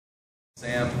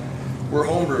Sam, we're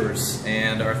homebrewers,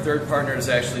 and our third partner is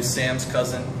actually Sam's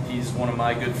cousin. He's one of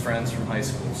my good friends from high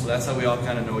school, so that's how we all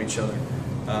kind of know each other.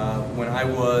 When I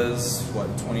was,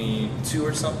 22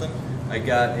 or something, I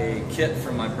got a kit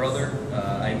from my brother.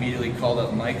 I immediately called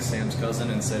up Mike, Sam's cousin,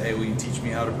 and said, hey, will you teach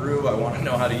me how to brew? I want to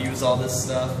know how to use all this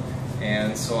stuff.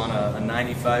 And so on a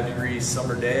 95-degree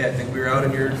summer day, I think we were out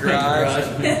in your garage.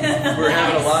 We were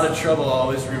having a lot of trouble. I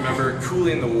always remember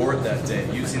cooling the wort that day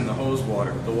using the hose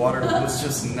water. The water was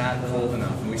just not cold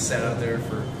enough, and we sat out there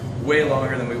for way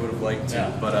longer than we would have liked to.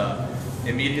 Yeah. But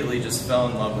immediately just fell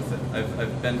in love with it.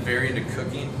 I've been very into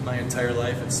cooking my entire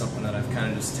life. It's something that I've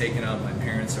kind of just taken up. My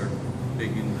parents are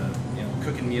big into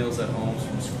cooking meals at home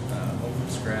from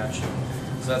scratch.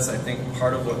 So that's, I think,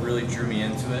 part of what really drew me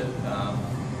into it.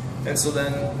 And so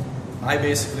then I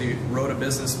basically wrote a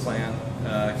business plan,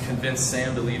 convinced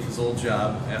Sam to leave his old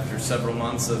job after several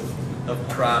months of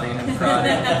prodding and prodding.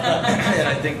 And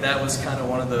I think that was kind of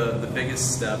one of the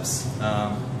biggest steps,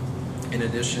 in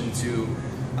addition to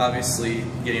obviously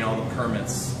getting all the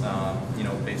permits,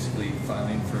 basically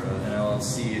filing for an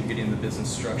LLC and getting the business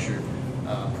structured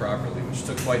properly, which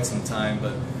took quite some time,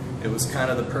 but it was kind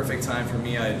of the perfect time for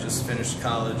me. I had just finished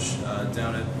college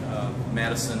down at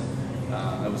Madison.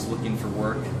 I was looking for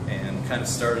work and kind of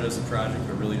started as a project,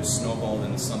 but really just snowballed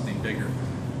into something bigger.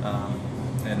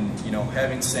 And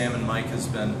having Sam and Mike has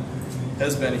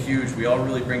been huge. We all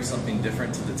really bring something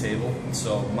different to the table.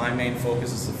 So my main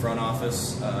focus is the front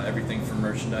office, everything from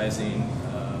merchandising,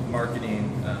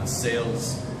 marketing,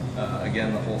 sales,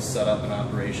 again, the whole setup and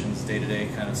operations, day-to-day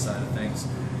kind of side of things.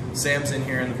 Sam's in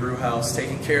here in the brew house,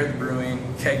 taking care of the brewing,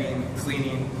 kegging,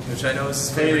 cleaning, which I know is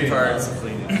his favorite part.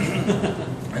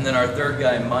 And then our third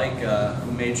guy, Mike,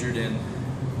 who majored in,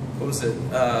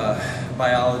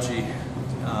 biology,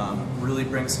 really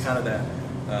brings kind of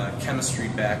that chemistry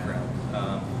background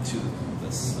to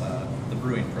the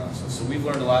brewing process. So we've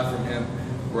learned a lot from him.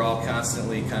 We're all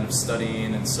constantly kind of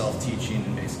studying and self-teaching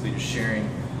and basically just sharing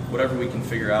whatever we can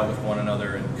figure out with one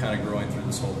another and kind of growing through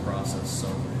this whole process. So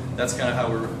that's kind of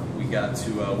how we got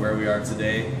to where we are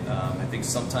today. I think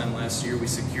sometime last year we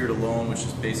secured a loan, which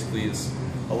is basically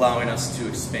allowing us to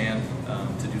expand,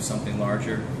 to do something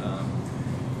larger.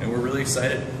 And we're really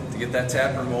excited to get that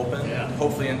tap room open,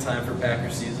 hopefully in time for Packer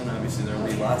season. Obviously there will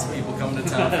be lots of people coming to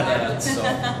town for that, so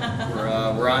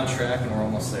we're on track and we're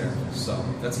almost there. So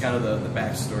that's kind of the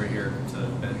backstory here to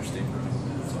Badger State Brewing.